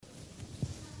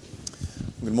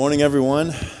Good morning, everyone.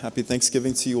 Happy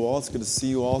Thanksgiving to you all. It's good to see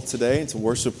you all today and to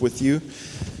worship with you.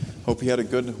 Hope you had a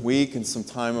good week and some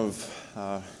time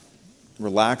of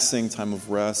relaxing, time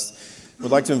of rest. We'd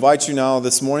like to invite you now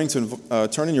this morning to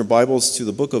turn in your Bibles to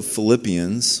the book of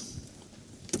Philippians.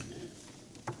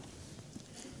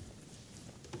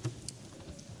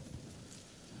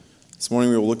 This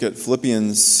morning we will look at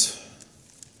Philippians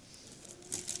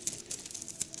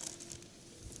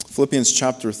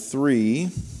chapter 3.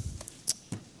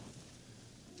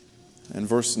 And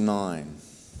verse 9.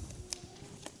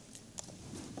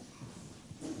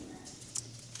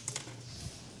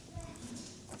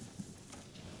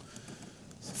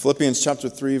 Philippians chapter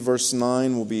 3, verse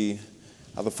 9 will be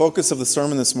the focus of the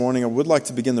sermon this morning. I would like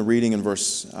to begin the reading in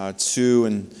verse 2,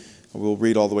 and we'll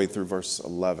read all the way through verse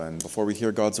 11. Before we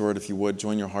hear God's word, if you would,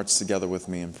 join your hearts together with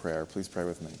me in prayer. Please pray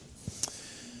with me.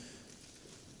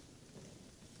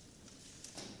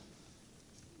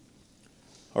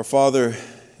 Our Father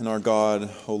and our God,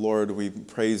 O Lord, we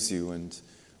praise you, and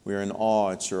we are in awe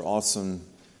at your awesome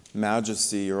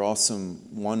majesty, your awesome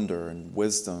wonder and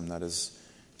wisdom that is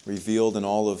revealed in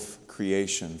all of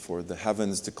creation. For the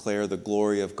heavens declare the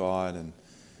glory of God, and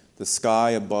the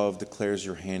sky above declares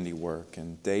your handiwork,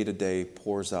 and day to day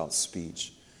pours out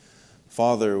speech.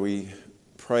 Father, we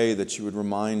pray that you would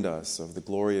remind us of the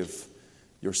glory of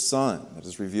your Son that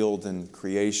is revealed in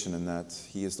creation, and that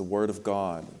he is the Word of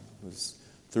God,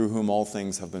 through whom all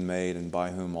things have been made and by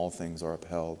whom all things are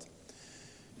upheld.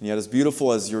 And yet, as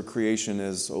beautiful as your creation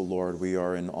is, O Lord, we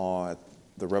are in awe at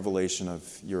the revelation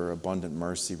of your abundant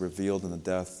mercy revealed in the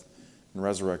death and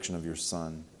resurrection of your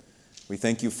Son. We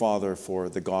thank you, Father, for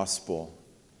the gospel.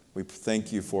 We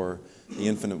thank you for the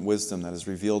infinite wisdom that is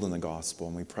revealed in the gospel.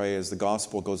 And we pray as the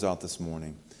gospel goes out this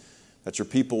morning that your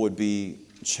people would be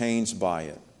changed by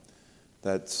it,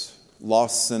 that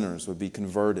lost sinners would be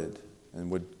converted and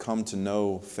would come to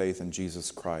know faith in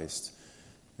Jesus Christ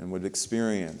and would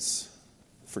experience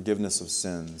forgiveness of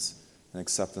sins and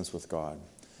acceptance with God.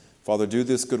 Father, do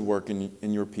this good work in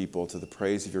your people to the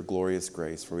praise of your glorious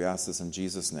grace, for we ask this in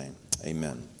Jesus' name.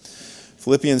 Amen.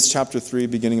 Philippians chapter 3,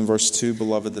 beginning in verse 2,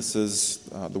 beloved, this is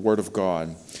the word of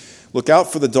God. Look out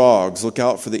for the dogs, look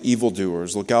out for the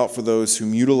evildoers, look out for those who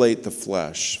mutilate the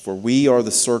flesh, for we are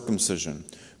the circumcision,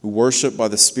 who worship by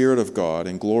the Spirit of God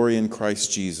and glory in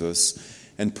Christ Jesus,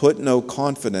 and put no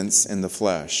confidence in the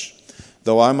flesh,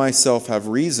 though I myself have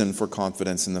reason for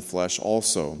confidence in the flesh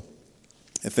also.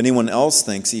 If anyone else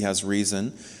thinks he has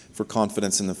reason for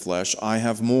confidence in the flesh, I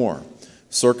have more.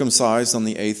 Circumcised on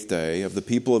the 8th day, of the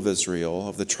people of Israel,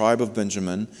 of the tribe of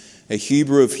Benjamin, a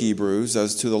Hebrew of Hebrews,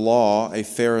 as to the law, a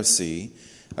Pharisee,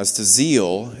 as to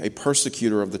zeal, a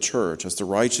persecutor of the church, as to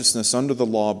righteousness under the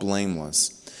law,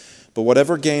 blameless. But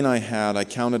whatever gain I had, I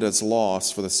counted as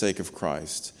loss for the sake of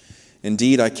Christ.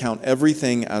 Indeed, I count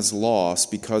everything as loss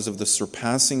because of the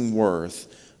surpassing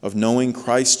worth of knowing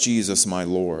Christ Jesus my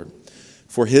Lord.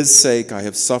 For his sake I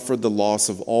have suffered the loss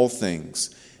of all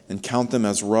things, and count them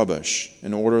as rubbish,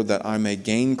 in order that I may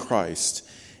gain Christ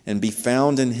and be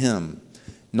found in him,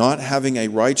 not having a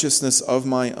righteousness of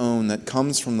my own that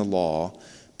comes from the law,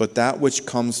 but that which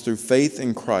comes through faith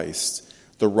in Christ,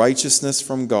 the righteousness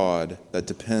from God that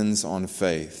depends on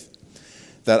faith,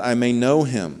 that I may know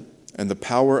him and the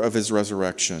power of his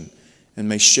resurrection, and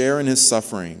may share in his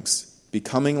sufferings,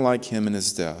 becoming like him in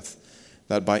his death,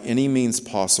 that by any means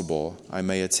possible I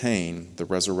may attain the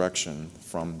resurrection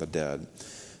from the dead.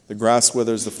 The grass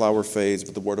withers, the flower fades,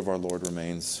 but the word of our Lord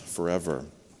remains forever.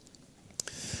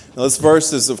 Now, this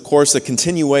verse is, of course, a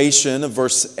continuation of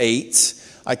verse 8.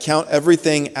 I count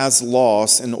everything as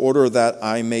loss in order that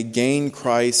I may gain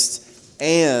Christ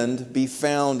and be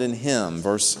found in him.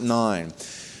 Verse 9.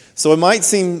 So it might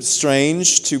seem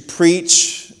strange to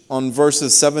preach on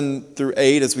verses 7 through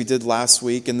 8 as we did last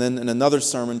week, and then in another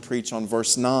sermon preach on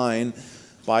verse 9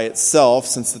 by itself,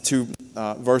 since the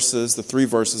three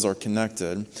verses are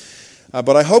connected.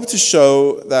 But I hope to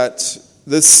show that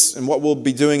this, and what we'll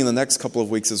be doing in the next couple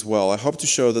of weeks as well, I hope to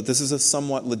show that this is a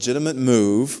somewhat legitimate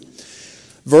move.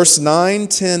 Verse 9,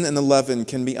 10, and 11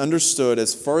 can be understood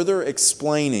as further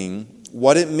explaining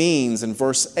what it means in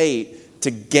verse 8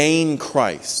 to gain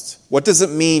Christ. What does it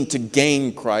mean to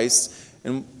gain Christ?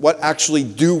 And what actually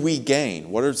do we gain?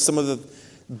 What are some of the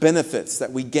benefits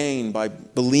that we gain by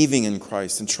believing in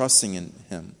Christ and trusting in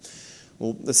him?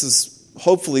 Well,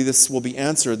 hopefully this will be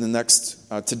answered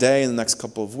today and the next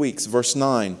couple of weeks. Verse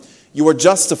 9, you are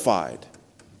justified.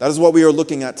 That is what we are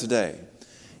looking at today.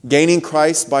 Gaining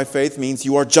Christ by faith means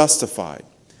you are justified.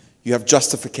 You have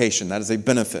justification. That is a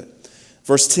benefit.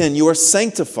 Verse 10, you are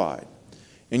sanctified.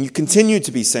 And you continue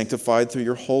to be sanctified through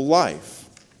your whole life.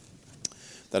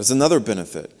 That is another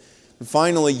benefit. And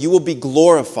finally, you will be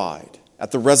glorified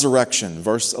at the resurrection.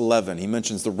 Verse 11, he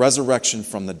mentions the resurrection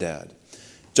from the dead.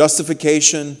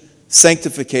 Justification,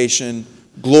 sanctification,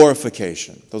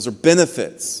 glorification. Those are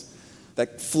benefits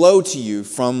that flow to you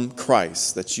from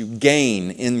Christ, that you gain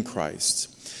in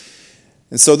Christ.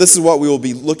 And so this is what we will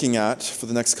be looking at for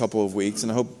the next couple of weeks,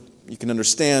 and I hope you can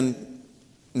understand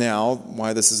now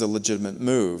why this is a legitimate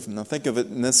move. Now think of it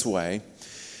in this way.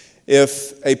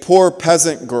 If a poor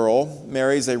peasant girl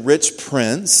marries a rich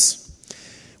prince,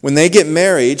 when they get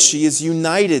married, she is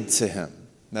united to him.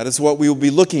 That is what we will be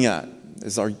looking at,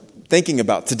 is our thinking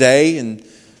about today and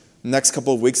the next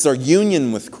couple of weeks, our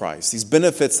union with Christ, these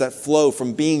benefits that flow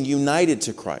from being united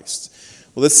to Christ.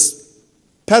 Well, this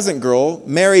peasant girl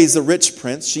marries a rich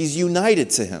prince. She's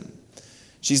united to him.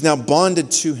 She's now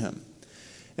bonded to him.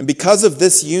 And because of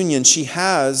this union she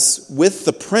has with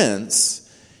the prince,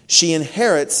 she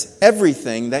inherits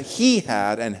everything that he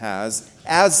had and has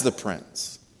as the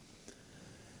prince.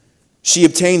 She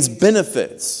obtains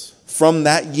benefits from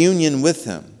that union with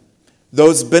him.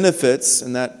 Those benefits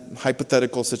in that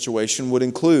hypothetical situation would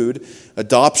include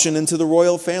adoption into the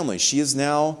royal family. She is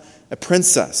now a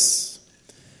princess.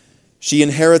 She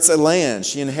inherits a land.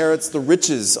 She inherits the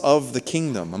riches of the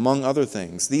kingdom, among other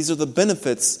things. These are the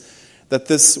benefits that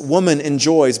this woman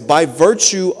enjoys by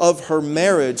virtue of her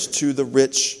marriage to the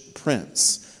rich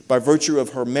prince, by virtue of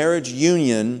her marriage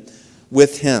union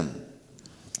with him.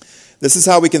 This is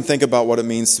how we can think about what it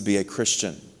means to be a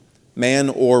Christian, man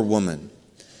or woman.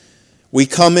 We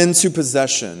come into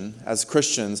possession as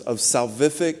Christians of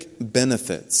salvific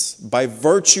benefits by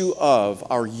virtue of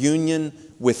our union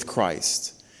with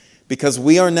Christ, because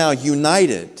we are now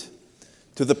united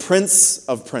to the Prince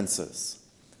of Princes,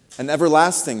 an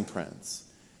everlasting Prince.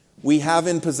 We have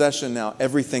in possession now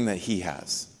everything that he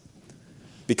has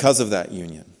because of that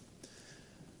union.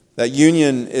 That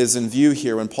union is in view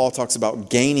here when Paul talks about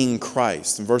gaining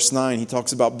Christ. In verse 9, he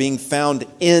talks about being found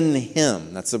in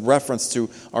him. That's a reference to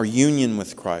our union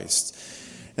with Christ.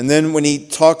 And then when he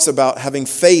talks about having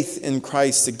faith in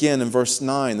Christ again in verse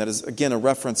 9, that is again a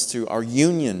reference to our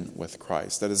union with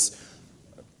Christ. That is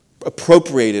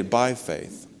appropriated by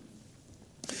faith.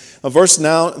 Now, verse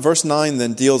 9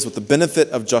 then deals with the benefit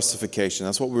of justification.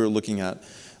 That's what we were looking at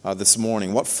this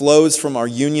morning. What flows from our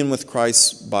union with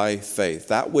Christ by faith,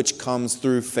 that which comes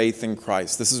through faith in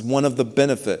Christ. This is one of the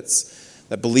benefits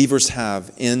that believers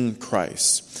have in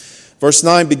Christ. Verse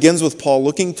 9 begins with Paul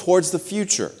looking towards the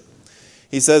future.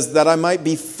 He says, that I might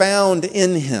be found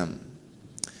in him.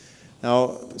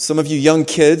 Now, some of you young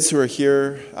kids who are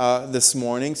here this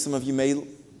morning, some of you may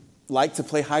like to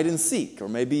play hide and seek, or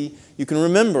maybe you can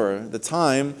remember the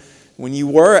time when you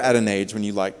were at an age when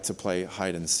you liked to play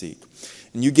hide and seek.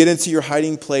 And you get into your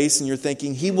hiding place and you're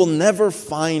thinking, he will never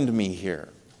find me here.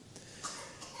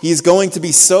 He's going to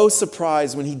be so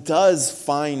surprised when he does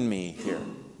find me here.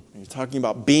 And you're talking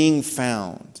about being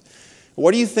found.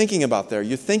 What are you thinking about there?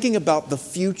 You're thinking about the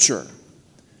future.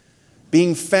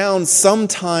 Being found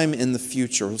sometime in the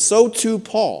future. So too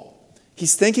Paul.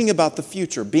 He's thinking about the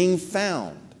future, being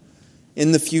found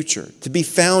in the future, to be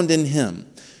found in him.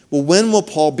 Well, when will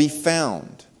Paul be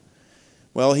found?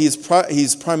 Well,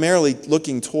 he's primarily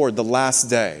looking toward the last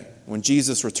day when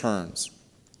Jesus returns.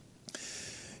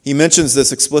 He mentions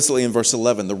this explicitly in verse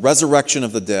 11, the resurrection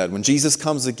of the dead. When Jesus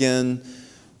comes again,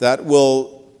 that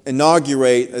will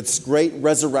inaugurate its great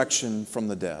resurrection from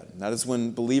the dead. That is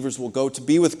when believers will go to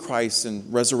be with Christ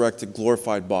in resurrected,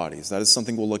 glorified bodies. That is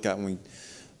something we'll look at when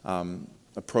we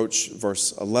approach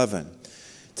verse 11.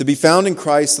 To be found in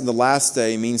Christ in the last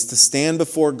day means to stand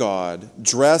before God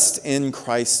dressed in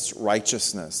Christ's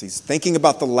righteousness. He's thinking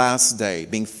about the last day,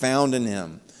 being found in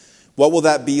him. What will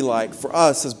that be like for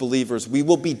us as believers? We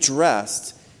will be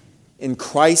dressed in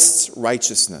Christ's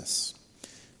righteousness,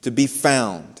 to be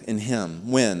found in him.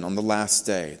 When? On the last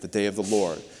day, the day of the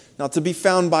Lord. Now, to be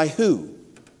found by who?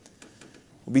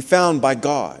 We'll be found by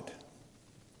God.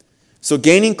 So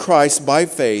gaining Christ by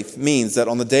faith means that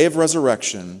on the day of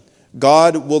resurrection,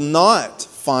 God will not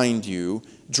find you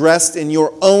dressed in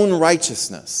your own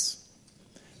righteousness.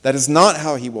 That is not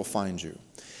how he will find you.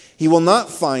 He will not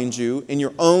find you in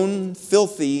your own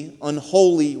filthy,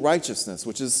 unholy righteousness,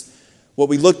 which is what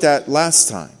we looked at last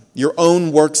time, your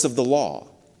own works of the law.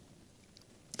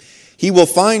 He will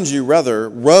find you, rather,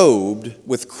 robed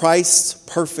with Christ's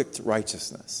perfect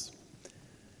righteousness.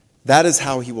 That is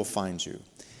how he will find you.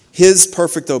 His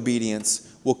perfect obedience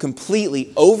will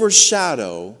completely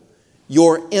overshadow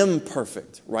your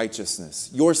imperfect righteousness,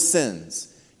 your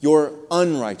sins, your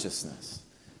unrighteousness.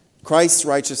 Christ's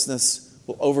righteousness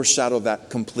will overshadow that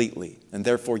completely, and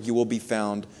therefore you will be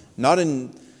found not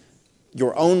in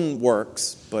your own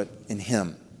works, but in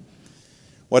him.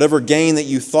 Whatever gain that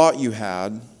you thought you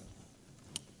had,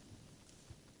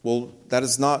 well, that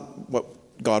is not what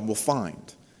God will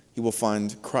find. He will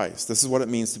find Christ. This is what it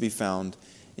means to be found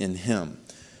in Him.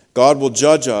 God will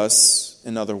judge us,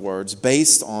 in other words,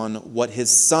 based on what His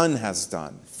Son has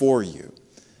done for you,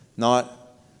 not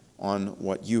on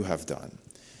what you have done.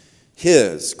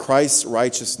 Christ's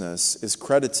righteousness, is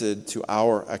credited to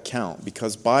our account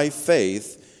because by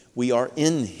faith we are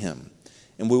in Him,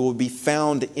 and we will be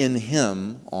found in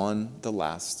Him on the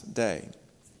last day.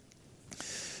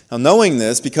 Now, knowing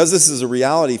this, because this is a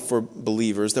reality for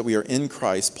believers that we are in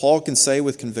Christ, Paul can say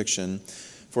with conviction,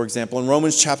 for example, in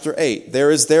Romans chapter 8, there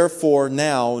is therefore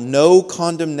now no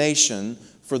condemnation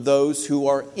for those who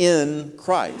are in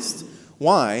Christ.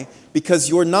 Why? Because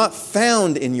you're not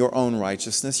found in your own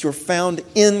righteousness, you're found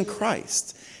in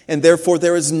Christ. And therefore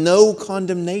there is no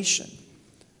condemnation.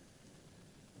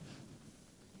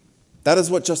 That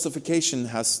is what justification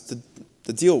has to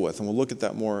deal with, and we'll look at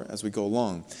that more as we go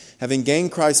along. Having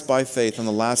gained Christ by faith on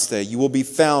the last day, you will be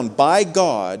found by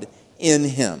God in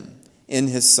Him, in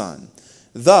His Son.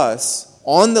 Thus,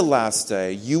 on the last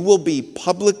day, you will be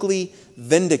publicly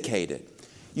vindicated.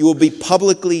 You will be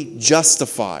publicly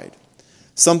justified.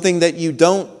 Something that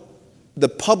the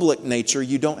public nature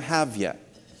you don't have yet.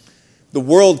 The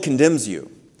world condemns you.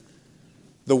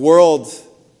 The world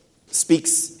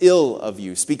speaks ill of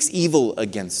you, speaks evil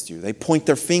against you. They point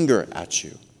their finger at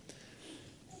you.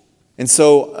 And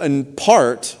so, in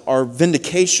part, our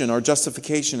vindication, our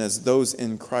justification as those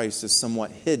in Christ is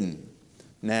somewhat hidden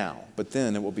now. But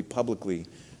then it will be publicly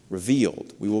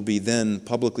revealed. We will be then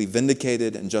publicly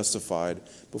vindicated and justified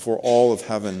before all of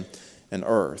heaven and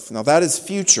earth. Now that is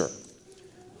future.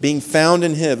 Being found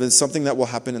in Him is something that will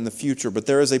happen in the future. But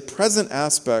there is a present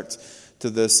aspect to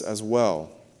this as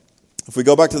well. If we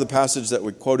go back to the passage that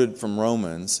we quoted from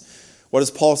Romans, what does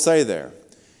Paul say there?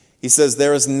 He says,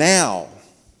 there is now,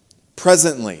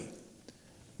 presently,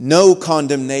 no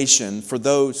condemnation for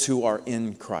those who are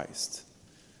in Christ.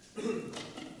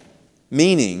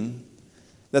 Meaning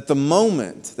that the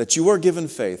moment that you are given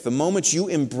faith, the moment you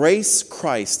embrace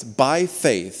Christ by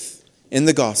faith in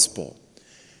the gospel,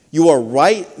 you are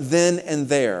right then and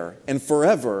there and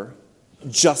forever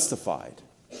justified.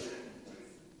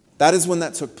 That is when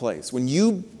that took place. When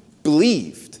you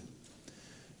believed.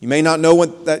 You may not know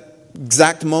what that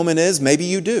exact moment is. Maybe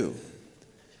you do.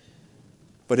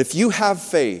 But if you have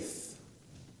faith,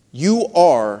 you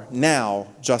are now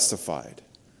justified.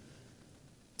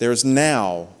 There is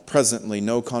now, presently,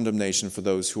 no condemnation for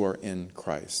those who are in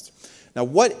Christ. Now,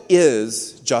 what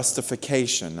is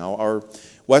justification? Now, our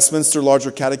Westminster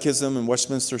Larger Catechism and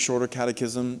Westminster Shorter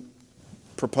Catechism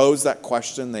propose that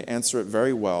question. They answer it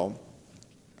very well.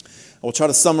 I will try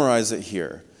to summarize it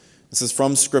here. This is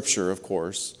from Scripture, of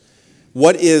course.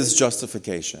 What is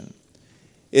justification?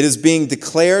 It is being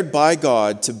declared by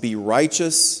God to be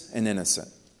righteous and innocent.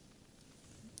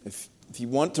 If you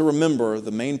want to remember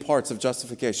the main parts of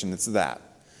justification, it's that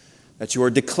you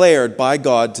are declared by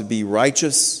God to be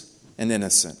righteous and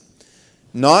innocent.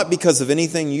 Not because of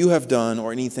anything you have done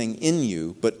or anything in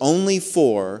you, but only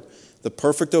for the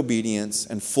perfect obedience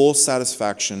and full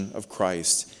satisfaction of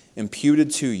Christ, imputed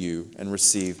to you and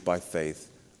received by faith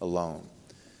alone.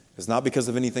 It's not because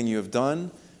of anything you have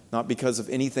done, not because of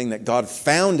anything that God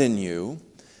found in you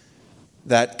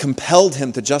that compelled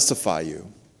Him to justify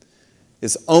you.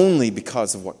 It's only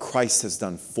because of what Christ has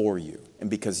done for you and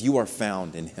because you are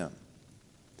found in Him.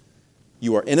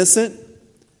 You are innocent,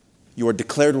 you are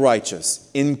declared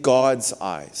righteous in God's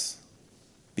eyes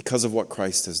because of what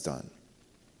Christ has done.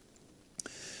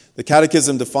 The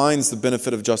Catechism defines the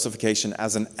benefit of justification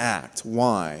as an act.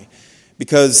 Why?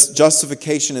 Because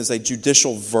justification is a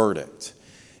judicial verdict.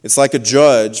 It's like a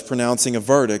judge pronouncing a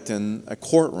verdict in a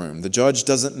courtroom. The judge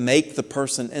doesn't make the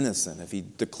person innocent. If he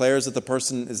declares that the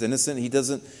person is innocent, he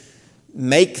doesn't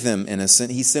make them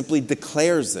innocent. He simply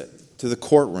declares it to the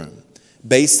courtroom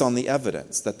based on the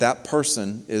evidence that that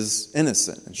person is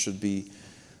innocent and should be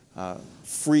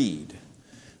freed.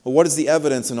 But what is the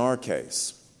evidence in our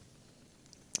case?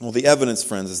 Well, the evidence,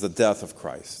 friends, is the death of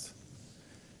Christ.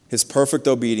 His perfect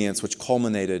obedience, which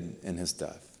culminated in His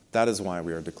death. That is why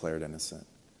we are declared innocent.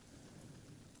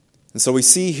 And so we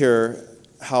see here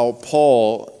how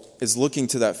Paul is looking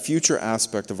to that future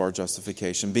aspect of our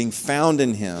justification, being found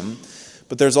in Him,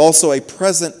 but there's also a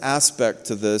present aspect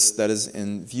to this that is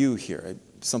in view here,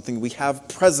 something we have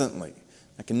presently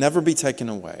that can never be taken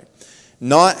away.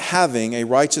 Not having a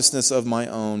righteousness of my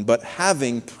own, but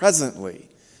having presently.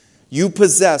 You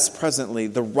possess presently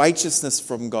the righteousness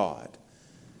from God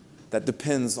that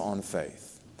depends on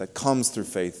faith, that comes through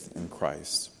faith in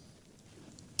Christ.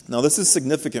 Now, this is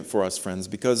significant for us, friends,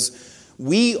 because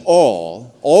we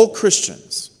all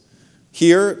Christians,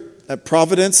 here at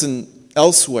Providence and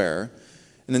elsewhere,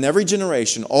 and in every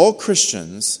generation, all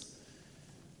Christians,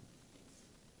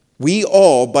 we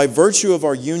all, by virtue of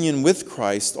our union with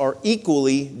Christ, are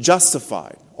equally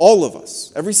justified. All of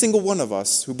us, every single one of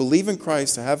us who believe in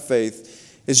Christ, who have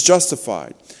faith, is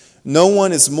justified. No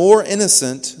one is more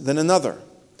innocent than another.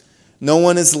 No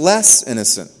one is less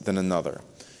innocent than another.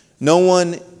 No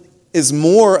one is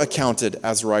more accounted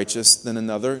as righteous than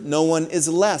another. No one is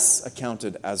less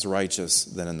accounted as righteous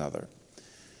than another.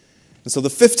 And so the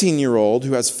 15-year-old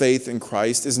who has faith in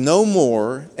Christ is no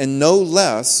more and no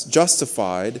less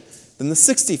justified than the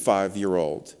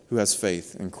 65-year-old who has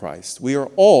faith in Christ. We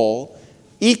are all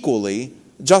equally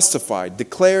justified,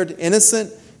 declared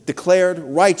innocent, declared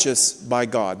righteous by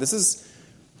God. This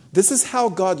is how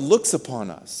God looks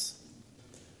upon us.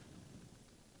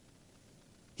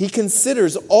 He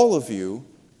considers all of you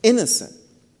innocent,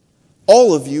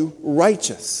 all of you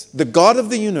righteous. The God of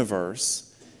the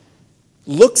universe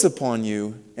looks upon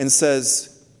you and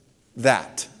says,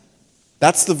 that's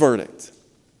the verdict.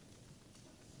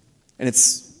 And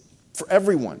it's for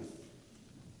everyone.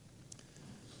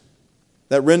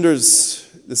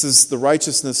 This is the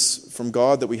righteousness from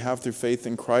God that we have through faith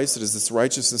in Christ. It is this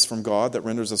righteousness from God that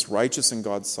renders us righteous in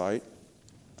God's sight.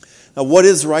 Now, what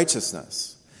is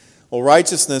righteousness? Well,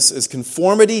 righteousness is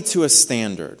conformity to a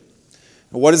standard.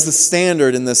 Now, what is the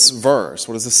standard in this verse?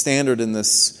 What is the standard in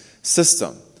this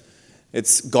system?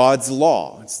 It's God's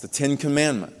law. It's the 10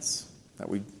 Commandments that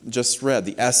we just read.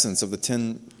 The essence of the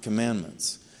 10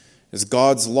 Commandments is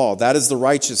God's law. That is the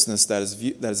righteousness that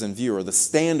is in view, or the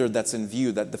standard that's in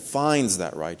view that defines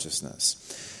that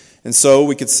righteousness. And so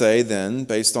we could say then,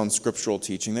 based on scriptural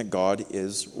teaching, that God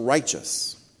is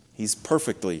righteous. He's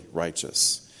perfectly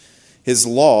righteous. His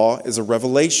law is a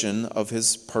revelation of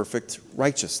his perfect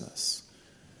righteousness.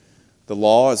 The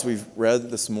law, as we've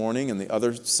read this morning, and the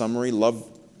other summary, love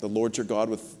the Lord your God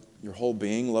with your whole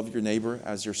being, love your neighbor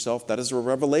as yourself, that is a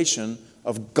revelation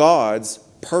of God's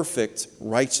perfect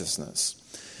righteousness.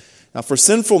 Now, for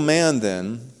sinful man,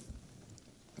 then,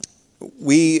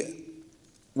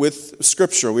 with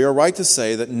Scripture, we are right to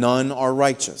say that none are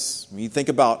righteous. When you think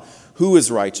about who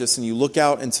is righteous and you look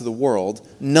out into the world,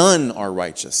 none are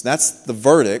righteous. That's the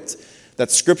verdict that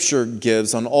Scripture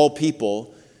gives on all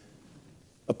people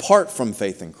apart from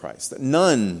faith in Christ, that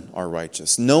none are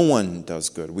righteous. No one does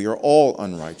good. We are all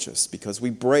unrighteous because we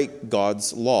break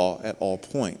God's law at all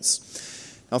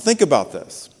points. Now think about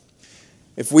this.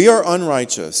 If we are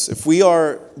unrighteous, if we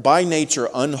are by nature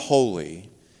unholy,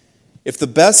 if the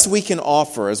best we can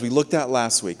offer, as we looked at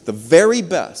last week, the very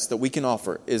best that we can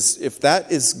offer is, if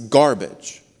that is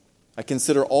garbage, I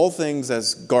consider all things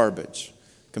as garbage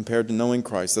compared to knowing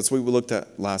Christ. That's what we looked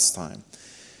at last time.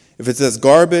 If it's as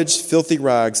garbage, filthy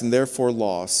rags, and therefore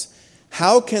loss,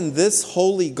 how can this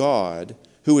holy God,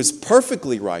 who is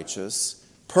perfectly righteous,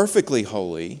 perfectly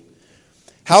holy,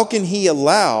 how can he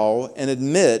allow and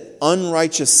admit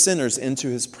unrighteous sinners into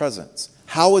his presence?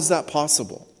 How is that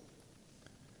possible?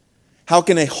 How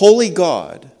can a holy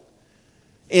God,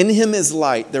 in him is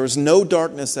light, there is no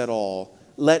darkness at all,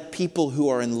 let people who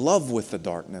are in love with the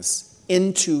darkness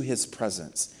into his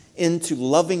presence, into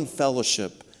loving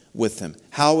fellowship with him?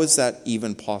 How is that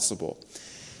even possible?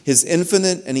 His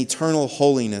infinite and eternal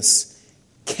holiness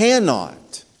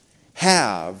cannot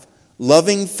have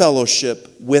loving fellowship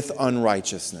with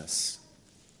unrighteousness.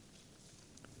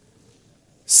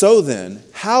 So then,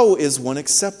 how is one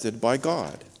accepted by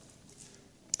God?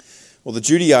 Well, the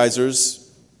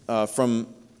Judaizers from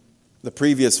the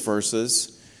previous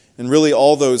verses, and really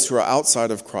all those who are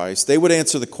outside of Christ, they would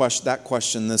answer that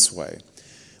question this way.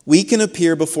 We can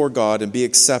appear before God and be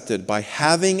accepted by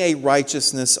having a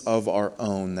righteousness of our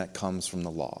own that comes from the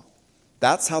law.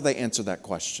 That's how they answer that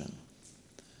question.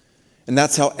 And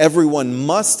that's how everyone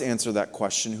must answer that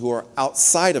question who are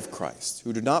outside of Christ,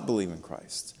 who do not believe in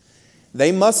Christ.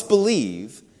 They must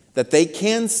believe that they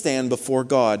can stand before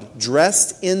God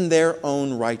dressed in their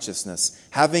own righteousness,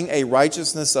 having a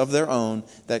righteousness of their own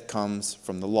that comes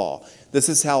from the law. This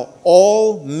is how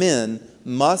all men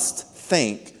must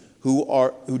think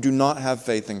who do not have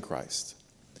faith in Christ.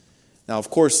 Now, of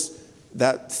course,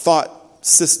 that thought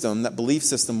system, that belief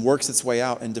system works its way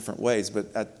out in different ways, but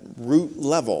at root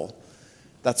level,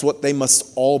 that's what they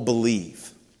must all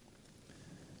believe.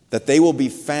 That they will be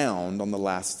found on the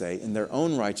last day in their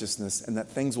own righteousness and that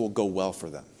things will go well for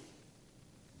them.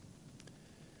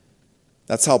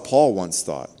 That's how Paul once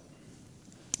thought.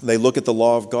 They look at the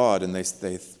law of God and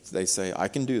they say, I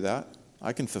can do that.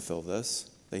 I can fulfill this.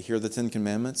 They hear the 10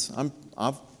 Commandments.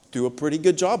 I'll do a pretty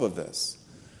good job of this.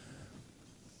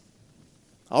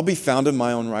 I'll be found in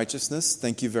my own righteousness,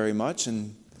 thank you very much,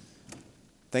 and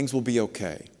things will be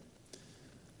okay.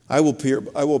 I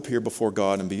will appear before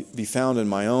God and be found in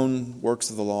my own works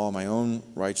of the law, my own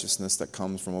righteousness that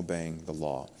comes from obeying the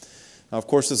law. Now, of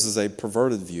course, this is a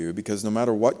perverted view, because no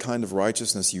matter what kind of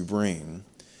righteousness you bring,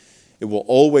 it will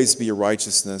always be a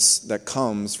righteousness that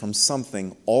comes from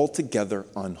something altogether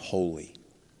unholy.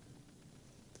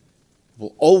 It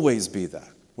will always be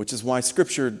that, which is why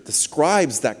Scripture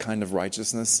describes that kind of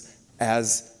righteousness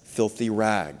as filthy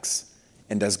rags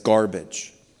and as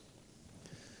garbage.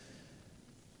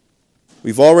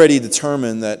 We've already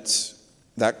determined that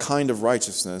that kind of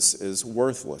righteousness is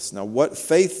worthless. Now, what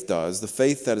faith does, the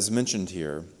faith that is mentioned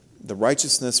here, the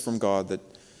righteousness from God that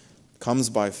comes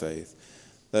by faith,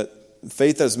 that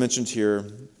faith that is mentioned here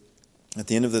at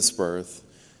the end of this verse,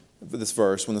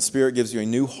 when the Spirit gives you a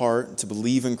new heart to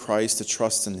believe in Christ, to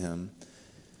trust in Him,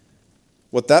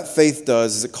 what that faith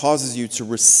does is it causes you to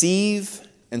receive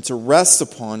and to rest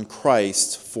upon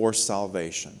Christ for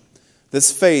salvation.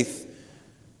 This faith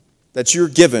that you're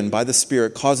given by the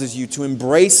Spirit causes you to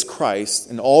embrace Christ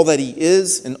in all that He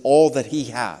is and all that He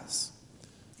has.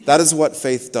 That is what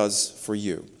faith does for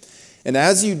you. And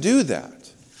as you do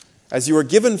that, as you are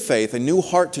given faith, a new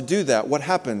heart to do that, what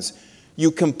happens?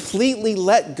 You completely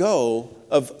let go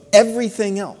of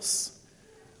everything else.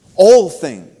 All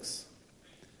things.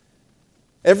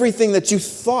 Everything that you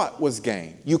thought was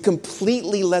gain. You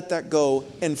completely let that go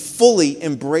and fully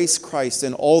embrace Christ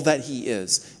in all that He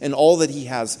is and all that He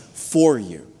has for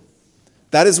you.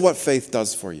 That is what faith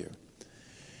does for you.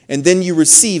 And then you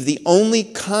receive the only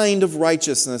kind of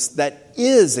righteousness that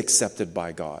is accepted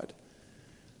by God.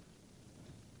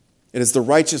 It is the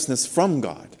righteousness from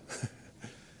God.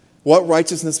 What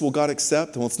righteousness will God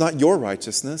accept? Well, it's not your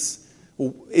righteousness.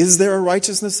 Well, is there a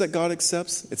righteousness that God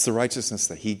accepts? It's the righteousness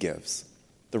that He gives.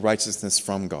 The righteousness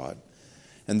from God.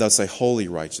 And thus a holy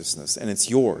righteousness. And it's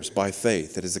yours by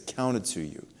faith. It is accounted to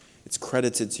you. It's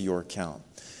credited to your account.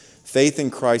 Faith in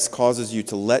Christ causes you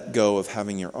to let go of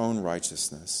having your own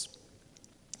righteousness.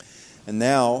 And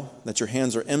now that your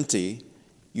hands are empty,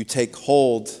 you take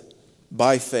hold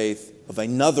by faith of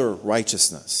another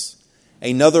righteousness.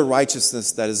 Another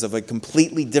righteousness that is of a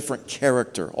completely different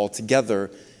character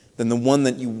altogether than the one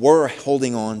that you were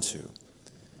holding on to.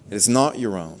 It is not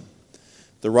your own.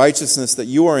 The righteousness that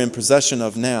you are in possession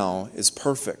of now is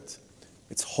perfect.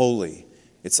 It's holy.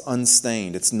 It's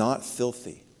unstained. It's not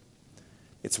filthy.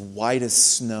 It's white as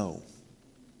snow.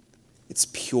 It's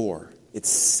pure. It's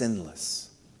sinless.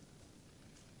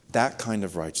 That kind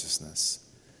of righteousness.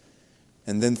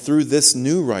 And then through this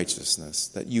new righteousness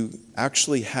that you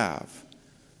actually have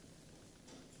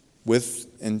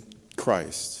in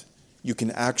Christ, you can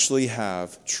actually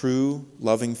have true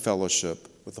loving fellowship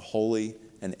with the holy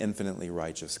and infinitely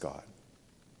righteous God.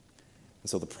 And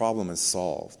so the problem is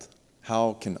solved.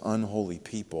 How can unholy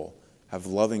people have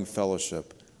loving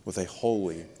fellowship with a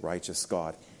holy, righteous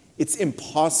God? It's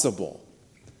impossible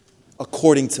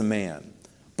according to man,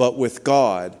 but with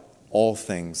God, all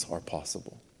things are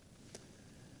possible.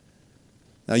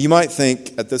 Now you might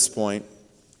think at this point,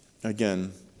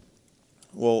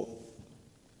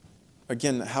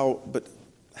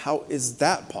 how is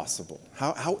that possible?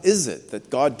 How is it that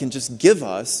God can just give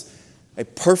us a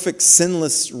perfect,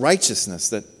 sinless righteousness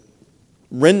that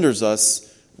renders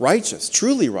us righteous,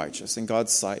 truly righteous in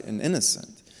God's sight and innocent?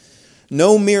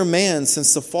 No mere man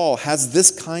since the fall has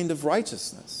this kind of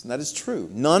righteousness. And that is true.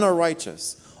 None are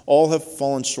righteous. All have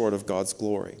fallen short of God's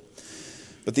glory.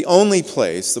 But the only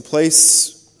place, the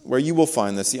place where you will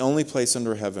find this, the only place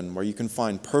under heaven where you can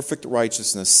find perfect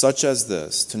righteousness such as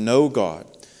this, to know God,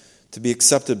 to be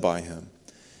accepted by Him.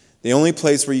 The only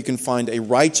place where you can find a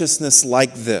righteousness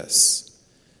like this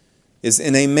is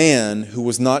in a man who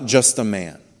was not just a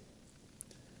man.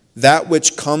 That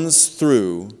which comes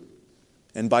through,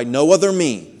 and by no other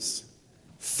means,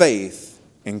 faith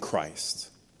in Christ.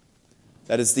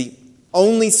 That is the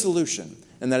only solution,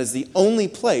 and that is the only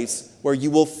place where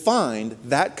you will find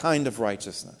that kind of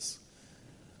righteousness.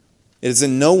 It is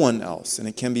in no one else, and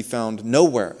it can be found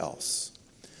nowhere else.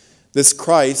 This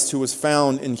Christ, who was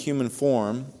found in human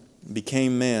form,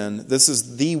 became man, this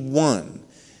is the one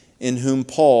in whom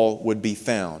Paul would be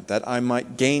found, that I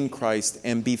might gain Christ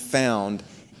and be found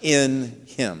in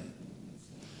Him.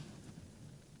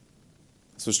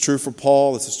 This was true for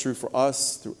Paul, this is true for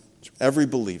us, through every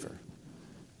believer.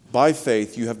 By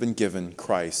faith, you have been given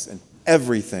Christ and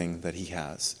everything that He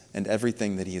has and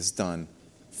everything that He has done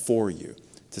for you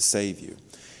to save you.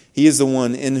 He is the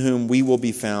one in whom we will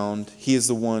be found. He is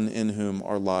the one in whom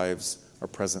our lives are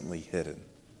presently hidden.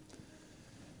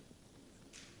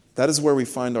 That is where we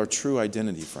find our true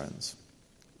identity, friends.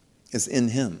 is in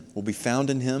him, will be found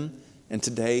in him, and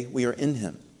today we are in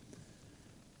him.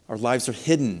 Our lives are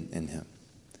hidden in him.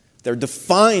 They're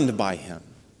defined by him.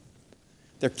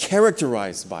 They're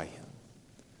characterized by him.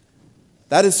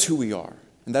 That is who we are,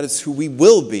 and that is who we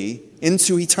will be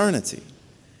into eternity.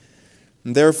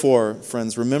 And therefore,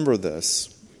 friends, remember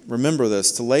this. Remember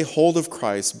this. To lay hold of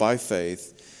Christ by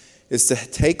faith is to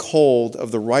take hold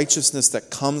of the righteousness that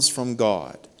comes from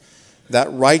God.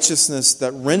 That righteousness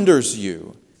that renders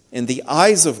you, in the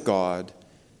eyes of God,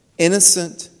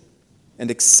 innocent and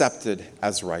accepted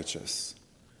as righteous.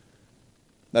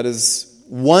 That is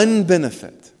one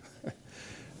benefit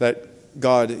that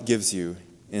God gives you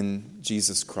in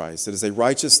Jesus Christ. It is a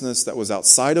righteousness that was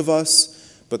outside of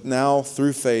us, but now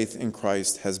through faith in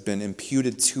Christ has been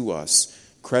imputed to us,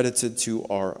 credited to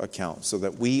our account, so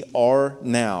that we are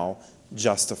now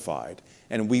justified,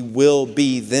 and we will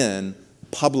be then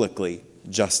publicly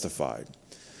justified.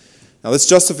 Now, this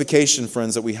justification,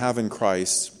 friends, that we have in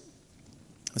Christ,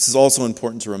 this is also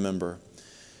important to remember.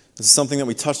 This is something that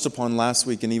we touched upon last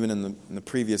week and even in the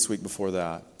previous week before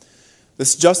that.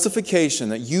 This justification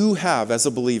that you have as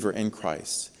a believer in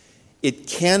Christ, it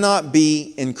cannot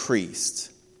be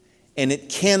increased and it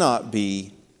cannot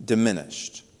be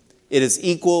diminished. It is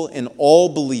equal in all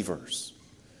believers.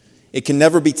 It can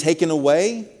never be taken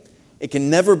away. It can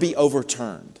never be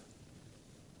overturned.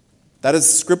 That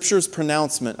is Scripture's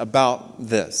pronouncement about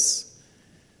this.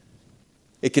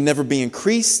 It can never be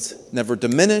increased, never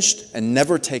diminished, and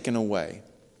never taken away.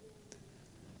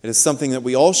 It is something that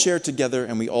we all share together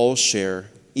and we all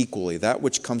share equally. That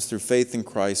which comes through faith in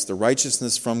Christ, the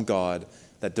righteousness from God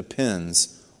that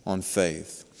depends on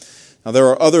faith. Now, there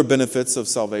are other benefits of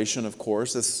salvation, of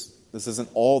course. This isn't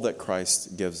all that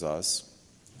Christ gives us.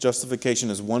 Justification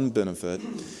is one benefit,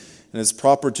 and it's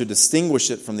proper to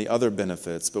distinguish it from the other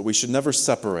benefits, but we should never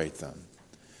separate them.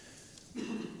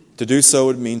 To do so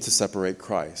would mean to separate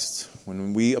Christ.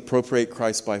 When we appropriate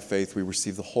Christ by faith, we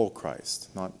receive the whole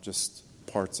Christ, not just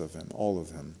parts of him, all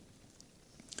of him.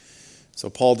 So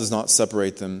Paul does not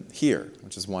separate them here,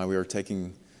 which is why we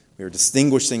are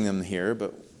distinguishing them here,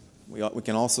 but we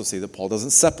can also see that Paul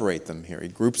doesn't separate them here. He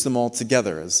groups them all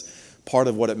together as part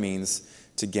of what it means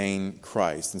to gain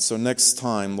Christ. And so next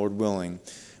time, Lord willing,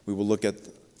 we will look at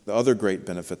the other great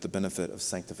benefit, the benefit of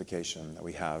sanctification that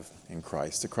we have in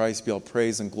Christ. To Christ be all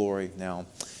praise and glory now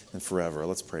and forever.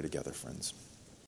 Let's pray together, friends.